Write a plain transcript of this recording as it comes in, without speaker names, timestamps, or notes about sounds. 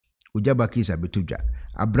Ogyaba case abetodwa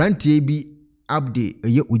abrantie bi abde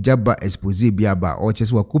eye Ogyaba expose bi aba o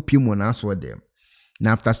chese wa kopie mo na aso dem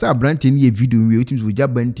na after say abrantie ni video wi otims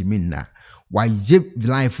Ogyaba ntimi na wa je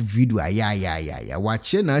live video aya wa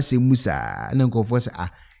che na asemu sa na nkofo say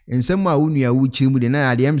ensem a wonua wo chiri mu de na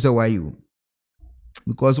ade em say why you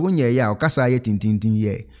because when ye ya okasa ye tintintin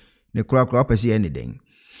ye ne kura pese ye ne den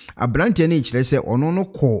abrantie na kire say ono no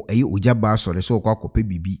call eye Ogyaba asore so kwa kope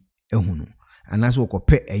bibi ehunu anaso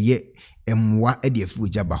kope eye emwa e de afi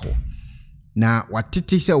Ogyaba ho na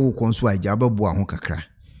watete se wo konso Ogyaba bo ho kakra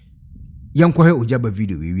yenko he Ogyaba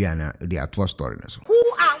video we ana the ato story na so. Who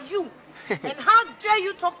are you and how dare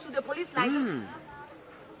you talk to the police like this?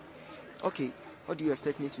 Okay, what do you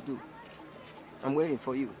expect me to do? I'm waiting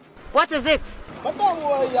for you. What is it? But don't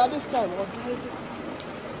worry, at this time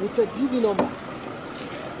with a TV number.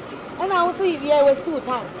 And I will say yeah, it was 2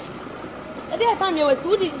 times. At that time you were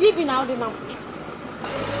giving out the number.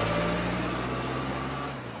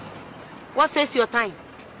 What says your time?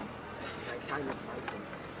 My time is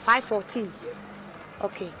 5:14.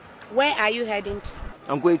 Okay. Where are you heading to?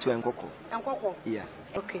 I'm going to Nkoko. Nkoko? Yeah.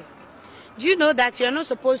 Okay. Do you know that you're not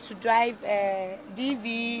supposed to drive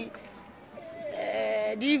DV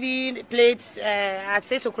plates at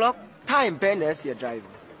 6 o'clock? Time burners you're driving.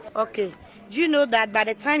 Okay. Do you know that by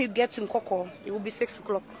the time you get to Nkoko, it will be 6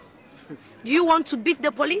 o'clock? Do you want to beat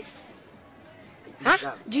the police?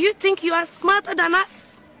 Huh? Do you think you are smarter than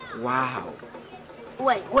us? Wow.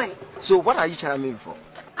 Wait. So what are you charging me for?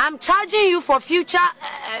 I'm charging you for future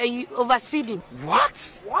overspeeding.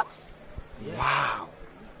 What? What? Yes. Wow.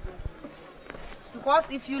 Because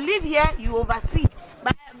if you live here, you overspeed.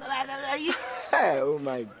 Hey, oh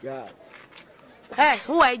my God. Hey,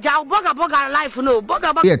 who are you? Boga life no.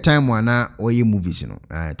 Boga. Yeah, time wana oye movies no.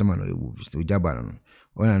 Tama no movies. Ogyaba no.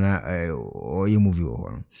 Ona na oye movie ho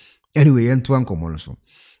no. Anyway, yentu ankomo no so.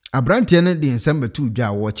 Abrantie ne de nsamba tu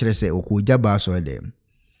dwa wo kire se Ogyaba so dem.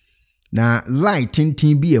 Na light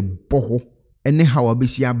tintin bi e boho ene hawa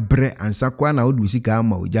besi abre ansakwa na odu sika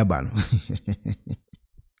ama Ogyaba no.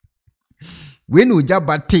 When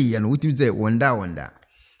Ogyaba tey no wutimi say wonder.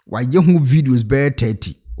 Wa ye hu videos be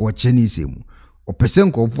 30 o Chinese mu. O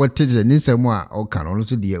pesen ko fo tete ne nsam a o kan no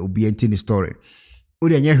so de obi anti story. O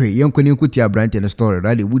de nya hwe yenko ne nkuti abrantie ne story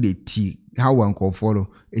rally wo de ti how one ko follow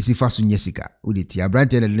esi fa so nyesika o de ti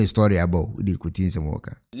abrantie ne story about o de kuti nsam o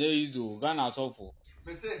ka. Ye izo Ghana sofo.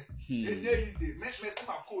 Me say, easy. Me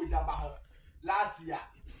ma ko Ogyaba ho last year.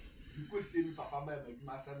 Because say me papa ba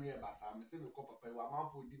ma sami e basa. Me say me ko papa wa man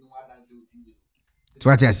fo di no wa dance o TV. So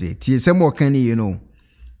what I say, ti some more can you know.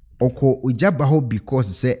 Oko Ogyaba ho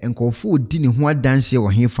because say enkofo di ne ho dance wo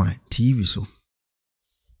hefa TV so.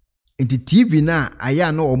 Enti TV na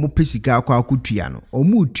aya na omo pesika akwa akutua no.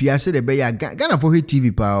 Omo utua se de be ya Ghana for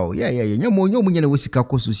TV pa o. Yeah. Nyamo nyana wo sika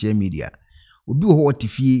ko social media. Obi wo ho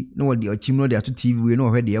tifie na wo de ochim no de ato TV we na wo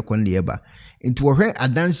hwe de yakon de eba. Enti wo hwe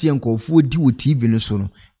adanse enkofo di wo TV no so no.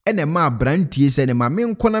 Ene ma brantie se ne ma me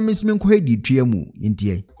nkona mesime nkɔ hedi tua mu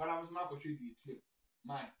enti ai.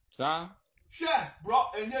 Sa? Sure, bro,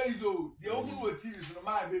 enye izo. The open with TV so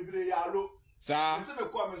my baby yalo. Sa? Se me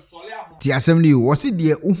ko me sole ahun. Ti asem ni wo se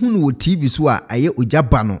de ohunu wo TV so a aye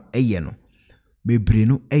Ogyaba no eye no. Mebre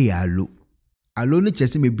no eye alo. Alo no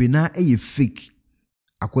chese mebre na eye fake.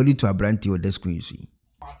 According to abrantie o the screen so.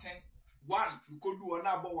 1 you could do one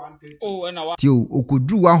about 130. Oh, and I Ti o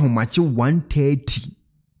okodru wa homache 130.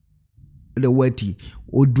 The wati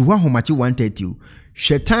odu wa homache 130 o.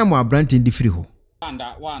 Hwe time abrantie ndi free ho.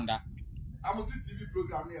 Wanda. I'm a TV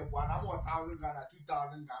program here, but I'm 1,000 Ghana,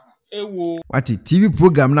 2,000 Ghana. Ewo. Wati TV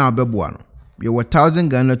program na obeboa no. Be 1,000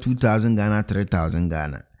 Ghana, 2,000 Ghana, 3,000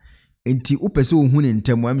 Ghana. Enti upese ohunu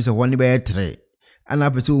ntem wa mi se hone be 3.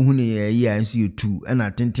 Ana pese ohunu ye anso 2.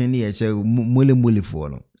 Ana tenten ye se mole fo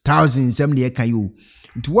no. 1,000 sem ne kan yo.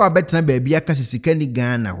 Nti wo abetena ba bia ka sisika ni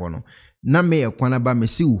Ghana ho no. Na me ye kwana ba me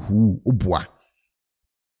se ohu oboa.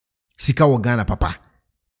 Sika wo Ghana papa.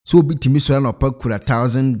 So obi timi so na opa kura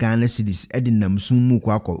 1,000 Ghana cedis edi namsun mu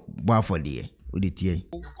kwa akọ bo afọde odi tie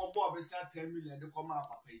Okobo obesia 10 million de come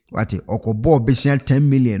papa. wati okobo obesia 10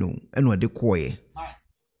 million o ena ode koye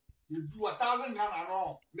You do 1,000 Ghana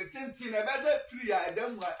no me tintin e be say free a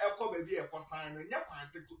dem wa ekọ be die ekọ sign no nya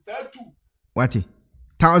kwante 32 wati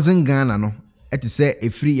 1,000 Ghana no eti say e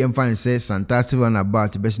free emfa say fantastic run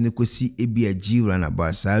about be se ne kosi ebi agi run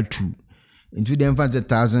about saa 2 into dem fa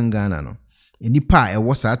 1,000 Ghana no enipa e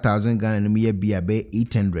wo saa 1,000 Ghana no me bia be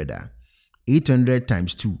 800 800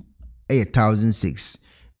 times 2 1,006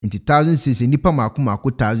 into 1,006 enipa mako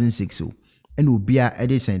 1,006 o ena obia e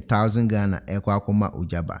dey send 1,000 Ghana e kwa akoma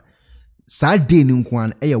Ogyaba saa day ni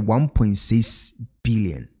nkwan 1.6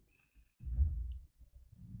 billion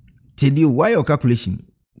Tell you why your calculation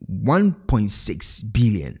 1.6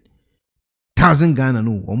 billion. 1,000 Ghana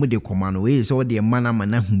no, omo de command way so the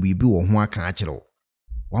mana hu bibi wo ho aka akere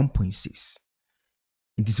 1.6.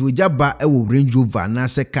 It is Ogyaba e wo Range Rover na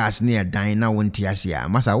se cars near dan na wonte ase a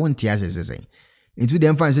masa wonte ase say. Into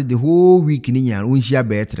them fan say the whole week ni nya won share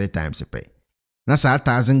be 3 times pay. Na sa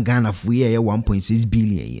 1,000 Ghana for ye 1.6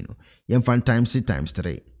 billion you know. Yem fan times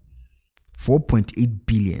 3 4.8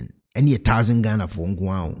 billion. Any 1,000 Ghana for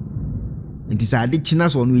nko It is a china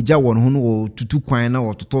so no eja won ho no tutu kwan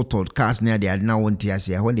na total cars near the na wonte ase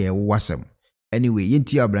a ho de wasam. Anyway,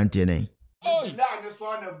 yenti abrante ne.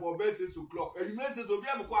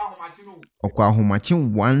 Okwa ahomachi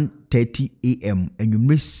 1:30 a.m. and you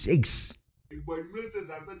miss 6.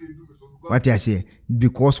 What I say?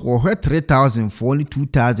 Because we had 3,000 for only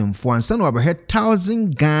 2,004 and some we had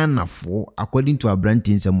 1,000 Ghana for according to our brand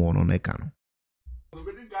in some more on the can. So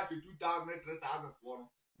we didn't got to 2,000, 3,004.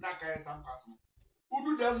 Not some customer. Who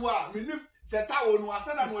do them well? Meaning, set out one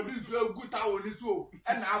said I'm going to do good town is so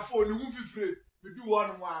and I phone you won't be free. We do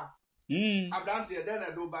one more. I've done here, then I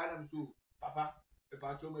don't buy them so. Papa, if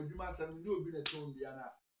I told my Juma son, you'll be a tone,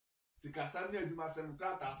 Diana. Sikasani Juma son,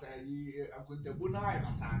 Kratas, I'm going to Bona, I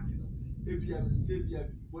was anting. Maybe I'm saying,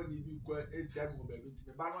 when you go 8 times,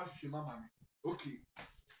 but I'm not sure, Mamma. Okay.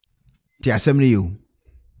 The assembly you.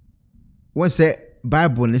 One say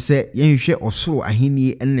Bible ne say yen hwe osoro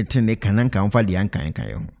ahini ennetene kananka mfa de ankan kan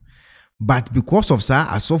yo. But because of sa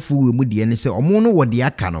asofo we mu de ne say omo no wo de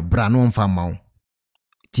aka no bra no mfa mawo.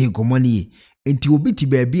 Ti gomoni enti obi ti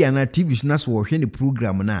ba bia na TV na so wo hwe ne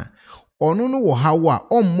program na ono no wo hawa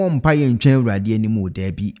ommo mpa ye ntwen awurade animu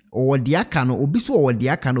da bi wo de aka no obi so wo de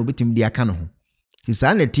aka no obitim de aka no ho.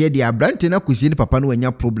 Sisa na tie de abrante na kusi ni papa no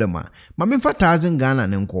wanya problem a ma me fa 1,000 Ghana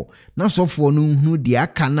ne nko na sofo no hu de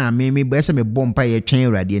aka na me be se me bompa ye twen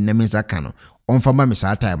awurade na me saka no onfa ma me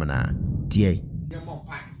sa time na tie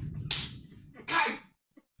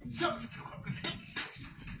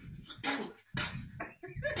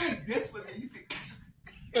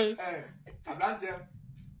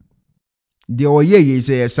de oye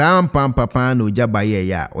say sam pam papa no Ogyaba ye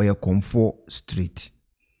ya oye Comfort Street.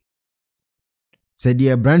 Say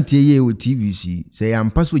the brand ye with TVC say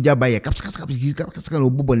am pass Ogyaba ye kap no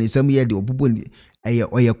bubo ne sam ye de obubo ye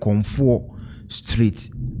oye Comfort Street.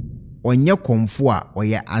 Onye Comfort a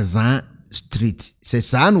oye Azan Street. Say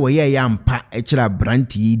san wo ye ya mpa e kira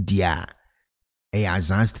brand ye dia e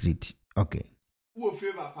Azan Street. Okay. Wo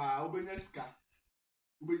favor pa obenyeska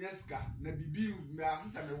na bibi me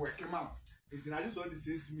asesa me work ma. It's not just all the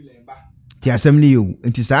 6 million ba. The assembly you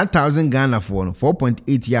into 1,000 Ghana for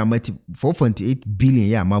 4.8 ya mati 4.8 billion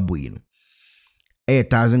ya maboyi no.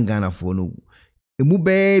 1,000 Ghana for no. Emu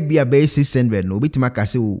be 600 no bitima ka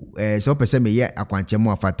se so person me ye akwanche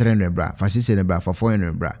mo fa 300 bra, fa 600 bra, fa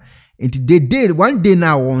 400 bra. Into the one day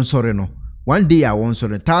now won sorry no. One day I won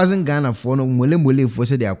sorry 1,000 Ghana for no mole for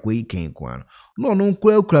say they akoi ken kwa. No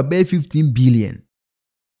kura be 15 billion.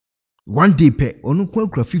 One day pay onu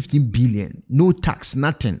kwa 15 billion, no tax,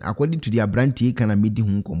 nothing, according to the abranti kana medi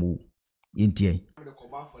hu komo yentie. The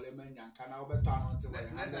koba for lemon yanka na obeto anonte we.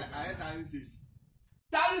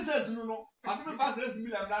 Thousands no. After pass 6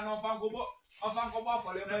 million na no fan kobo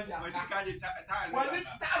for lemon yanka. When it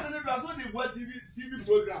thousands na so dey watch TV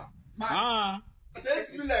program. Ah.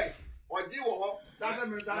 6 million. Oji wo ho. Sasa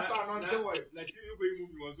me san fa anonte we. Na TV go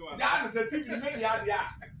movie wo so. Ya no TV me dia dia.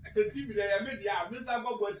 The TV there media, Mr.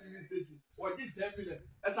 Bobo TV station. What is 10 million?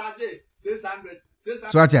 SRJ 600.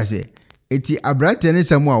 So what I say, eti abrante ne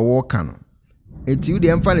samu a wo ka no. Eti we dey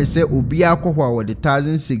emfa ne say obi akọhwa wo the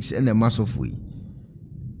 1,006 and the massofo yi.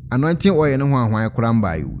 Anointing oil no ho ahwan kura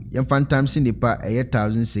mba yi. Yemfa times in the pa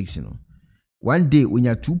 1,006 no. One day we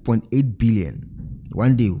nya 2.8 billion.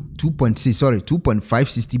 One day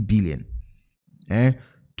 2.560 billion.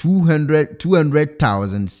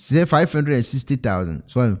 200,000, say 560,000.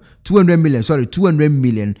 So 200 million,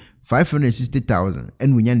 560,000.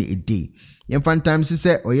 And we need a day. Yan fan times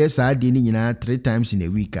say, oh yes, I did 3 times in a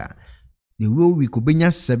week. The whole week could be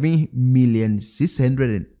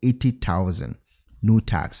 7,680,000. No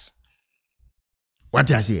tax.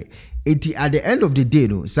 What I say? At the end of the day,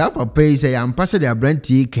 no, Sapa pay say, I'm passing the brand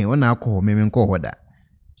tea can on alcohol, me call that.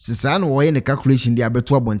 Sisan wo ye ne calculation dia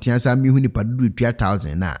beto abontia sa mi hu ni padudu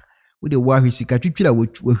 2,000 na we de wa hwe sika twitwira wo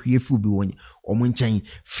hwie fu bi wonye omo nchen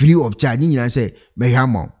free of charge nyina say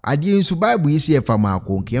mehama ade nsu bible yesi e fama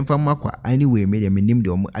akonke em fama kwa anyway me de menim de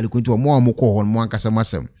omo alikonti omo ko ho mo ankasa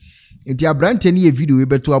masem enti abrante ne ye video we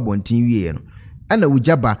beto abontin wie no ana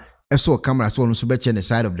Ogyaba eso camera so no so be che the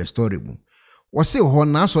side of the story mu wo se ho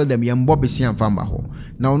na so dem ye mbo besia fama ho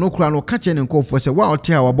na ono kura no ka che ne nkofo se wa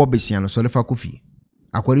ote a wa bo besia no so lefa kofi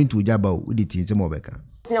according to Ogyaba wo de tin se mo beka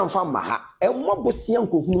sian fa maha emmo bosian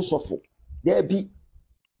kohunu sofo there be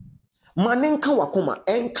manenka wakoma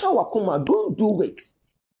enka wakoma don't do it.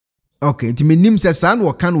 Okay, ti menim se san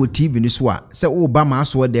wo kan wo TV ni so a se wo ba ma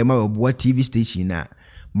so de ma bo TV station na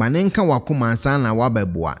manenka wakoma san na wa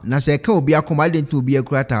beboa na se ka obi akoma de nti obi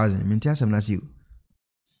akura 1000 menti asem na se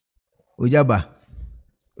Ogyaba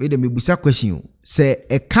we de mebusa question se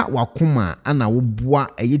eka wakoma ana wo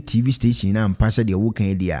boa eye TV station na mpa se de wo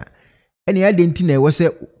kan dia ene ade nti na ewo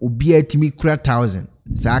se obi atimi kura 1000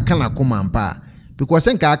 za aka na koma mpa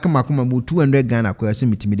because nka aka makoma mo 200 Ghana kwa se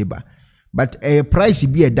mitimi de ba but a price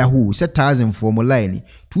be a dahu se 1000 formula ni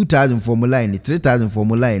 2000 formula ni 3000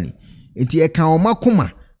 formula ni nti e kan o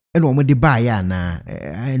makoma ene o mo de ba ya na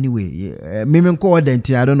anyway me nko order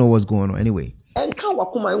nti I don't know what's going on anyway enka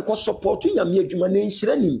wakoma enko support nyame adwuma na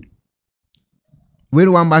nhira nim when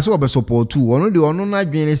one ba so be support too ono de ono na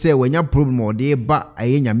dwen say wanya problem o de ba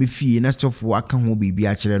aye nyame fie na chofo aka ho bibi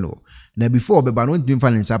a kire no na before be ba no ntimi fa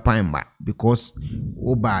nsa pan ba because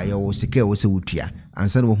wo ba ye wo sike wo se wutua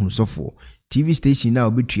ansa na wo hunu sofo TV station na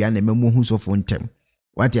obetua na memo hu sofo ntem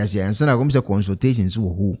what you say ansa na go say consultations wo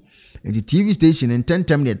ho the TV station in 10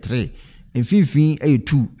 time 3 mfimfin aye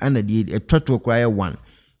 2 ana de etoto kwaya 1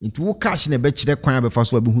 into wo cash na be kire kwan abefa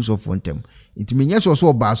so abehu sofo ntem into menye so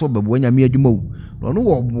oba so bebo nyame adwuma wo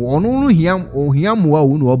no no hiam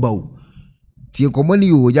wo no oba wo tie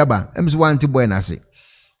komani Ogyaba emse wanti boy na se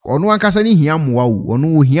ono ankasa ni hiam wo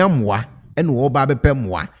ono hiam wa ene wo ba bepe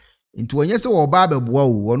moa into onye se wo ba beboa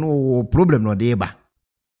wo ono problem no de ba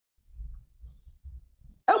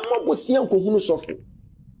emmo bosian kohunu sofo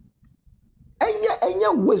enya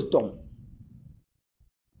wisdom.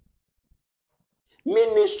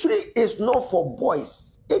 Ministry is not for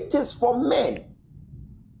boys, it is for men.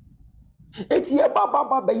 It's here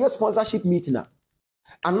baba be sponsorship meeting na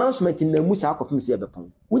announcement in the musa akopim se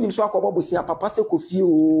bepon wonim so akobo bosia papa se kofi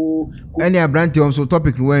o any abrante on so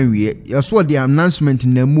topic when we you saw the announcement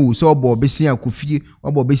in the mu so obo besia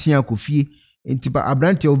kofi entiba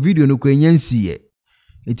abrante o video no kwenyansi ye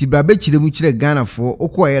entiba be kire mu kire Ghana for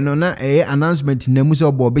okoye no na announcement in the mu so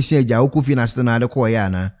obo besia ja okofi na sto na de koye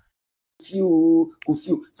ana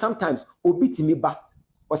kofi sometimes obitimi ba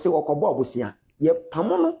o se okobo obosia ye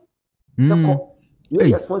pamono se ko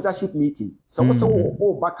we sponsorship meeting so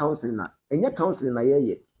o back counseling na enye counseling na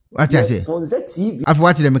ye what I say sponsor TV afu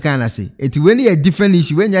what them can say it when you different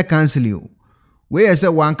issue when you counseling we say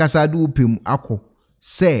one kasa do pem akọ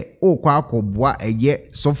say o kwa akọboa eye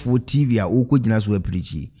sofo TV a o ko gina so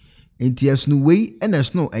preach enti esno we na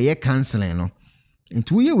esno eye counseling no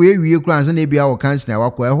enti we kura nsa na bia o counseling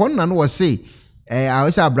akọ e ho na no wo say I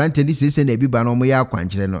was a brand and this is na bi ba no mo ya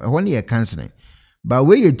kwankire no e ho na ye counseling. But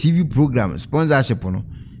where your TV program sponsorship no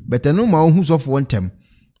better no ma who of one time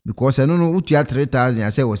because I don't know what you 3000 I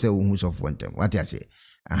say was who of one time what I say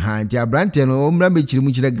aha ntia brante no omra me chiri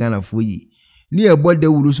mu chire Ghana fo yi ni e bode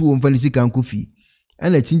wuru so won fa ni sika nkofi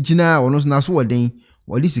ana chinchina ono so na so woden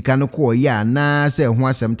wodi sika no ko ya na say ho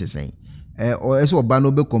asem tesen o eso oba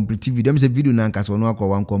no be complete video me say video na nka so no akọ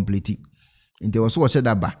wan complete nti wo so wo che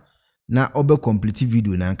daba na obe complete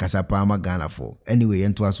video na nkasa pa ama Ghana for anyway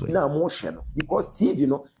yento aso na mo hwe no because TV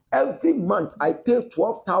no every month I pay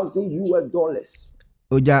 $12,000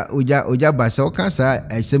 Ogyaba se o kan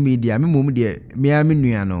sa media me mom de me a me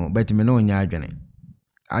nua no but me no nya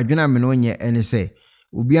adwene me no nye ene se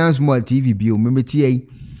obi an small TV bi o me tie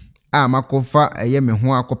a makofa eye me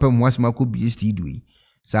ho akopem ho asema ko bi studio yi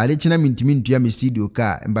sa ale china mintimi ntua me studio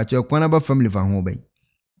ka mbache kwana ba family fa ho ben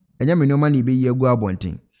enya me no ma ni be yi agu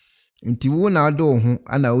abonten nti wo na ado ho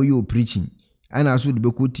ana wo yo preaching ana so de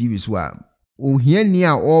be ko TV so a ohia ni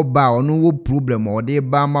a oba ono wo problem o de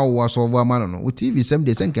ba ma wo solve ama no o TV sem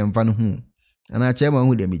de sen kan fa no hu ana che ma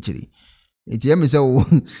hu de me chiri nti ya me se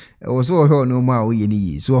wo so ho no ma wo ye ni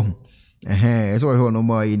yi so so ho no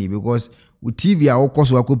ma ye ni because wo TV a wo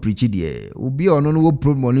koso akọ preach de obi ono no wo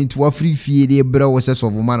problem ono nti wa free fie de bra wo se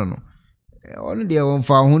solve ma no ono de won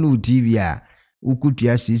fa ho no TV a wo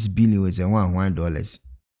kutua $6 billion we se $1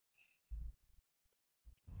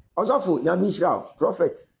 Osofo nyamishra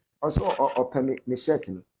prophet also opemi me shirt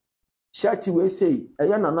no shirt we say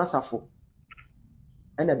eye na nasafo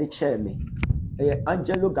ena de chair me eye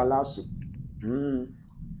Angelo Galasso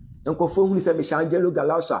nkofo hunu se me Angelo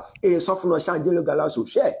Galasso sofo no Angelo Galasso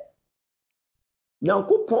share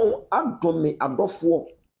nyankopon adome adofo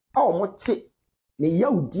a omote me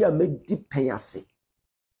yawdi a medi pen ase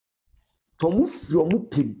to mu firi omu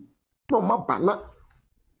pem no mabana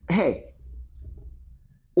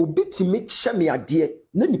obitimi hyeme ade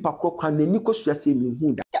na nipa krokwa na niko suase mi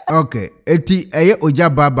hu da okay eti eye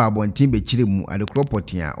Ogyaba ba bontin be kire mu ade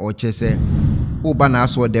kropotin a o chese Oba na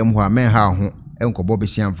aso dem ho a men ha ho enkobo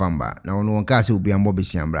besiam famba na ono wonka se obi ambo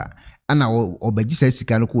besiam bra ana obagisa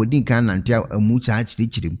sika no ko odin kan nante amu cha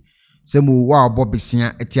chirichirim se mu wa obo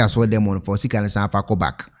besia eti aso dem on for sika na san fa ko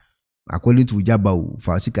back according to Ogyaba o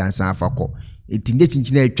for sika na san fa ko etinje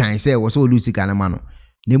chinchina atwan se wo so lu sika na ma no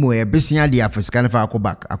nemo e besia dia for sika na fa ko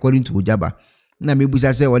back according to Ogyaba na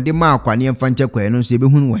mebusa se ode ma akwane emfa nche kwa no so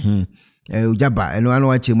ebehunu wo he Ogyaba eno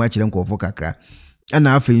anu ache ma kire nkofo kakra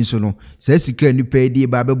ana afa nso no se sika nipa edi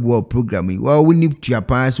ba bebo program yi wa woni tua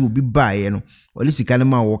pa se obi baaye no ole sika na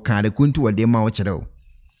ma wo kan de kuntu wode ma wo kire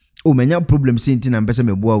o menya problem senti na mpese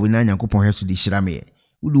meboa wo na Nyankopɔn heso di hyira me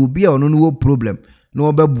wo do obi a ono no wo problem na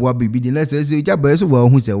wo beboa bibi di na se Ogyaba so wa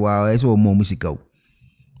hu se wa se wo mo musika o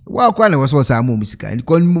wa kwa na wo so sa mo musika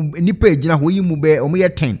nipa ejina ho yi mu be o mo ye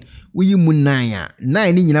 10 wo yi mu 9 a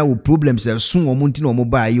 9 ni nyina wo problem se so o mo nti na o mo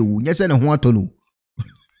baaye wo nya se ne ho ato no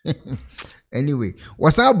anyway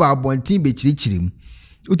wasan ba abontin be chirichirim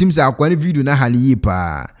utim se akwane video na hali yi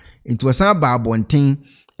pa nti wasan ba abontin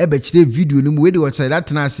e be chire video no mu we dey watch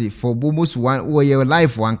that na say for almost one or your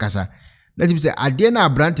life one kasa na tim se ade na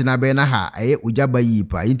abrante na be na ha eye Ogyaba yi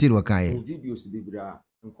pa yinti no kan ye videos bibra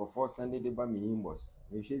nkofo sande de ba me inbox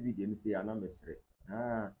me hwe video ni se ana mesre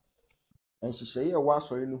enhyehyeye wa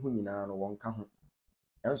asori no hu nyina no wonka ho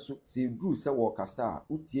enso se dru se wo kasa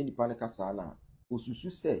utie nipa ne kasa na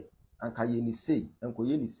osusu se anka ye ni sei enko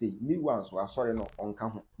ye ni sei mi wanso asori no onka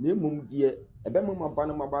ho na emum die ebe mama ba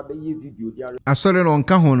no maba be ye video dia asori no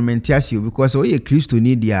onka ho no menti ase o because o ye Kristo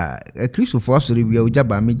ni dia Kristo for asori bia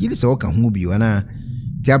Ogyaba me gili se o ka ho bi wana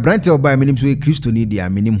ti abrante oba menim so ye Kristo ni dia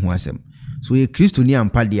menim ho asem so ye Kristo ni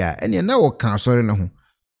ampa dia ene na wo ka asori no ho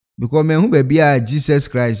because me hu ba bia Jesus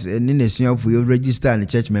Christ ni nation for you register and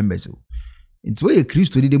church members o it's why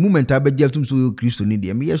Kristo ni the moment abegye tum so Kristo ni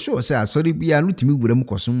de me sure say asori bia no timi wuram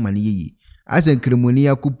kosom mane yeyi asen kremoni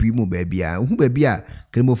akopi mu ba bia hu ba bia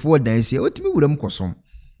kremofo danse o timi wuram kosom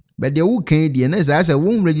ba de wo kan de na say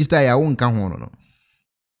wo register ya wo nka ho no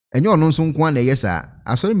enye ono nso nko na yesa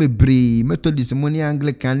asori mebre Methodist moni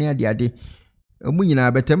Anglican ne ade mu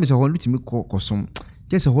nyina betem se ho no timi kosom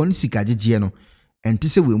kese ho no sika gege no enti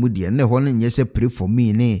se we mu de na ho no nyese pray for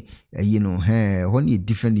me ne you know ho no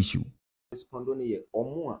different issue respondo ne ye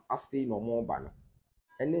omo a afi no omo ba no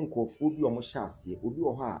ene nkofo bi omo hyase obi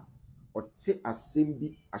wo ha ote asem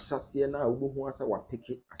bi ahyase na obohu asa wa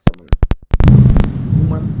peke asem no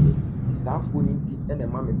umase tisafo ni nti ene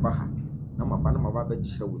ma me ba ha na maba na maba ba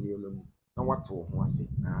kire wo ne mu na wate wo ho ase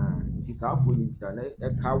tisafo ni nti na e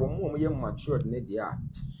ka wo mo ye matured ne dia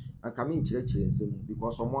aka me kire nsem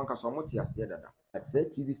because omo anka so omo te ase dada at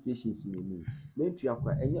TV stations ni me mentu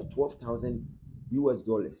akwa enye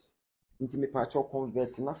 $12,000 inti me pacho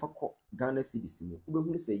convert na fa ko Ghana cedis ni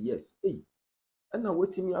ubehunu say yes na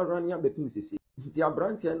wetimi aran ya bepim sese inti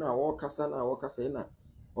abrante na wo kasa na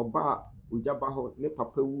oba Ogyaba ho ne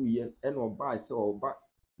papa wuye na oba se oba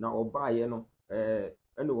na oba ye no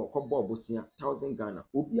ene wo ko bobosia 1000 Ghana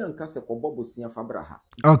obi anka se ko bobosia fabra ha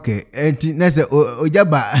okay enti na se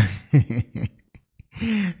Ogyaba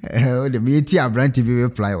o de me ti abrante bi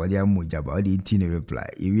reply o de am Ogyaba o de ti ne reply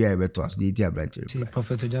e wi a be to as de ti abrante reply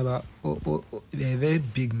Prophet Ogyaba a very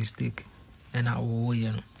big mistake and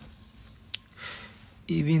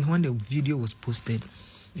even when the video was posted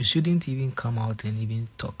you shouldn't even come out and even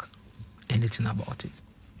talk anything about it.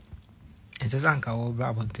 It's just anka or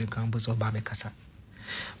about the campus or Babekasa.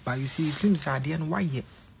 But you see, it seems I didn't why yet.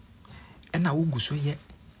 And I will go so yet.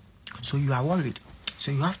 So you are worried.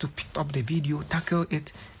 So you have to pick up the video, tackle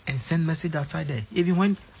it, and send message outside there. Even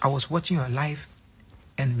when I was watching your live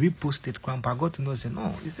and repost it, Grandpa, I got to know, say, no,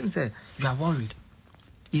 it seems that you are worried.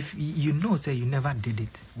 If you know, say, you never did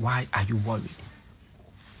it, why are you worried?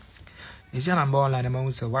 It's just about like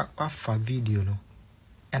the say, what for video, no?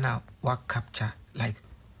 And now, what capture, like,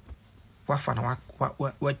 what for,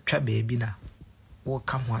 what try baby now? What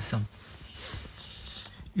come with some?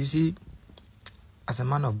 You see, as a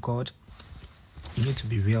man of God, you need to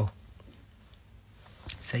be real.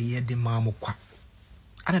 Say, yeah, the mama kwa.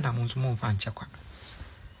 I don't know, some fan chakwa.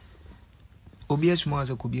 Obia small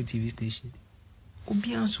as a could be a TV station.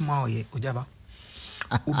 Obia small, yeah, Ogyaba.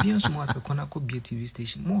 Obia small as a corner could be a TV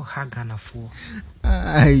station. More Hagana for.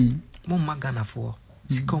 Aye. More Magana for.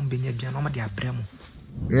 Sicom Benya Bianoma de Abremo.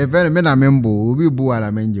 Reverend Mena Membo, we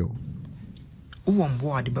boa menjo. Uwon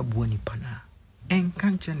boa de babuani pana. En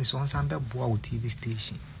canchen is on Samba boa TV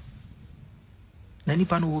station.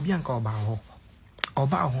 Nanipano will be uncle Bao. Or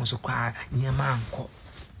Bao so cry near manco.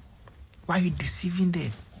 Why are you deceiving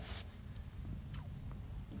them?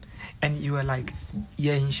 And you are like,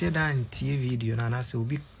 yeah, in Sheda and TV video, and I say, we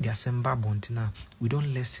be the Assemba Bontina. We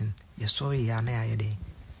don't listen. You're sorry, you're not.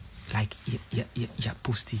 like you're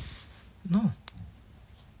posty. No.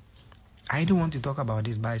 I don't want to talk about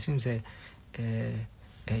this, but it seems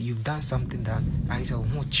you've done something that is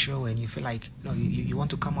not sure, and you feel like you want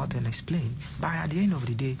to come out and explain. But at the end of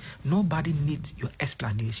the day, nobody needs your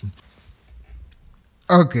explanation.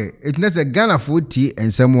 Okay, it's not a Ghana food tea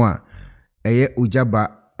and someone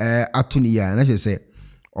Ogyaba atuniya na say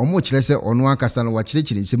omo kire say ono akasa no wa kire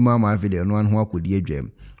kire nsema ma video no anho akodi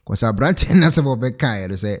adwam cause abrante na se bo be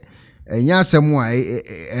kan say enya asem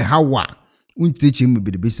a hawa unti chi mu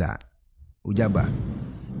bidibisa Ogyaba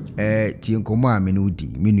ti nkomo a me no di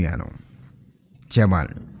menua no chairman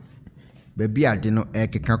baby ade no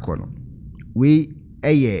ekeka ko no we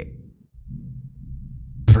eye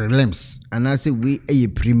prelims and I say we eye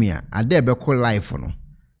premier ade be call life no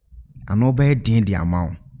ano be den di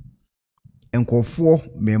amount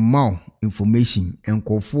enkofo me maw information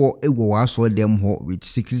enkofo ego waso dem ho with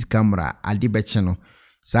secret camera ade be che no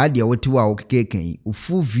saa de wote wa okeken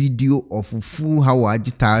full video of full how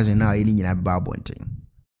agitaze na eni nyina ba bonten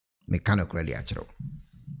me kana kredi a chero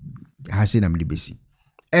hase na mde besi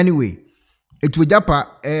anyway it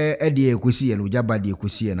Ogyapa de ekosi ye no Ogyaba de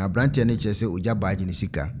ekosi ye na branche ne chese Ogyaba agini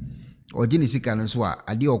sika ogini sika no so a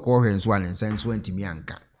ade okohwe nso a ne nsanso antimi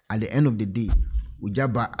anka at the end of the day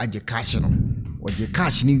Ogyaba aje cash no oje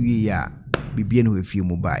cash ni wie ya bibie no efie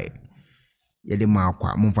mu bae ye de ma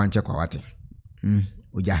akwa momfa nche kwa wate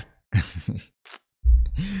oja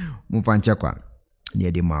momfa nche kwa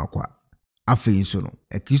ne de ma akwa afi nso no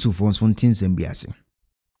ekrisofo nso ntinsem biase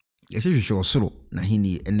ye hwehwe osoro na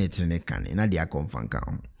hini enetre ne kan na de akomfanka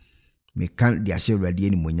on me kan de ahye awrade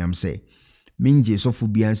ni monyam se minje sofu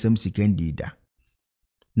bia nsam sikandi da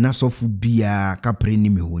na sofu bia kapre ni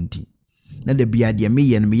me honti na de bia de me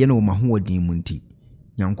ye no ma ho odin mu nti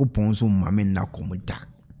Nyankopon so ma me na komuda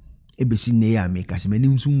ebesi ne ya me kase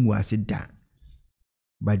manim so mu ase da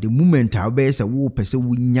by the moment I be say wo pese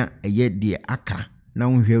wunya eye de aka na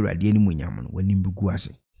wo hwe awrade ni monyam no wani mbigu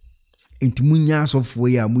ase enti munya asofo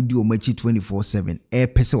ya mudi o machi 24/7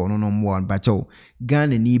 pese wono no mo bacho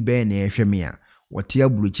Ghana ni be na ehwe me a wote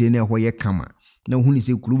aburuchi na ho ye kama na huni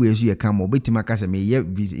se kuru we so ye kama obetima kasa me ye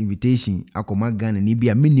invitation akoma Ghana ni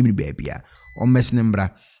bia menim ni ba bia o mesne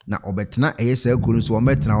mbra na obetena eyesa kuru so o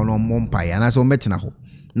metena ono mompa ya na so o metena ho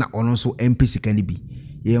na ono so MPC kan bi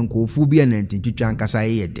ye nkofu bia na ntintwitwa nkasa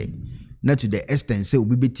ye de na to the extent say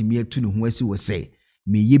obi betimi atu ne ho asi wo say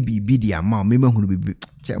me ye bibi di ama me mahunu bibi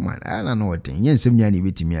chairman ana no oten ye nsem nya na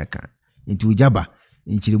betimi aka enti Ogyaba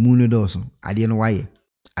nchiremu no doso ade no waye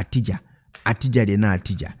atija de na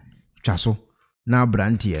atija twaso na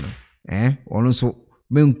brantie no ono so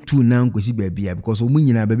mentu na nkosi babia because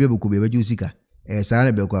omunyina babia beko bebeju sika saa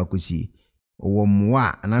na beko akosi owo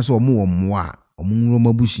moa ana so omo wo moa omunro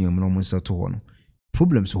mabusuam no monseto ho no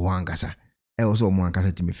problems ho angasa so omo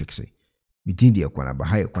angasa timi fixe bitin de ekwana ba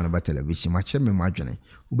ha ekwana ba television ma chere me madwene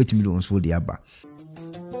obetimi do nso de aba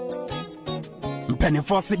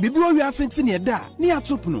Penifose bibiro wi asenti ne da ne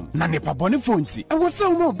atopno na ne pabone fonti e wo se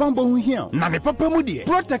wo ma bambo hu hia na ne papa mu de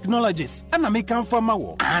Pro Technologies ana me kan fama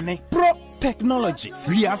wo ane Pro Technologies.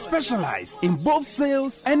 We are specialized in both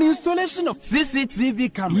sales and installation of CCTV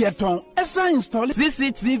cameras. Yeton, esa install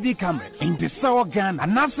CCTV cameras in the South Ghana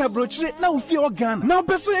and NASA brochure now fear Ghana. Now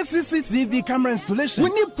pursue CCTV camera installation. We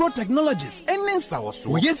need Pro Technologies and then South.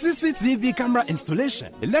 We have CCTV camera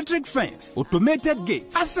installation, electric fence, automated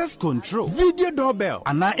gate, access control, video doorbell,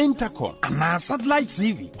 and our intercom, and our satellite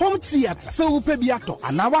TV, home theater, so we pay biato,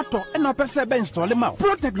 and our water, and our person install them out.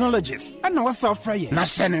 Pro Technologies and our South Fryer. Na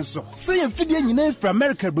shenenso. Say fidie nyina from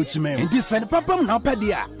America brochime ndi send papam na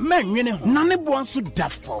opedia man nwene ho na ne bo anso da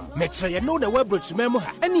form me kye no the web brochime mu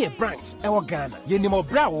ha ene branch e wo Ghana ye ni mo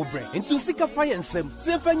bra wo bre nti sika fa yensem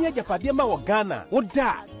se fa nya japade ma wo Ghana wo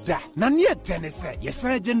da na ne tenese yes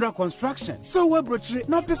general construction so web brochire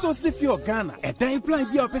na peso si fi Ghana e dan plan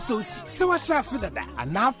bia peso si se wa sha se dada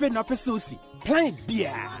ana fa na peso si plan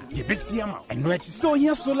bia ye besi ama eno achi so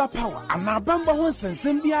here solar power ana bamba ho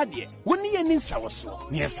sensem bia de woni ye ni nsawoso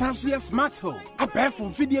ne sanso ye smart home apart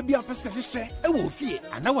video bia pese hye e wo fie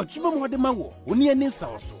ana watuma mo de ma wo woni ye ni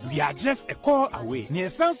nsawoso we are just a call away ne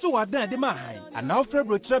sanso wadan de ma han ana ofre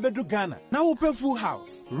brochire bedu Ghana na wo pe full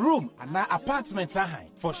house room ana apartment ahan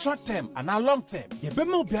for short term ana long term ye be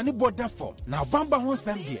ma obiane border form na bamba ho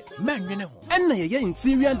nsem de manwene ho enna ye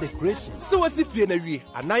interior decoration so wasi fie na wie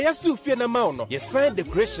ana yesu fie na ma no yes sign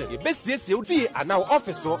decoration ye besiesie odi ana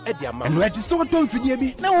office o e di ama no edi so tom fidie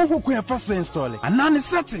bi na wo hokun e fa so install ana ne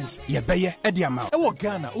settings ye beye e di ama e wo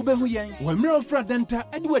Ghana ubehu yen wo mre ofra denta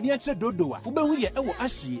e di wani ache dodowa ubehu ye e wo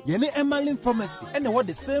ahie ye ne Emerlin Pharmacy and what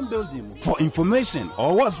the same building. For information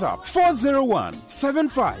or WhatsApp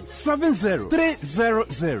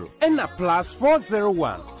 401-7570-300 and a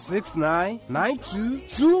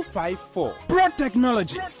 +401-6992-254. Pro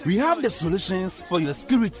Technologies. We have the solutions for your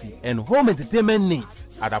security and home entertainment needs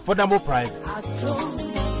at affordable prices.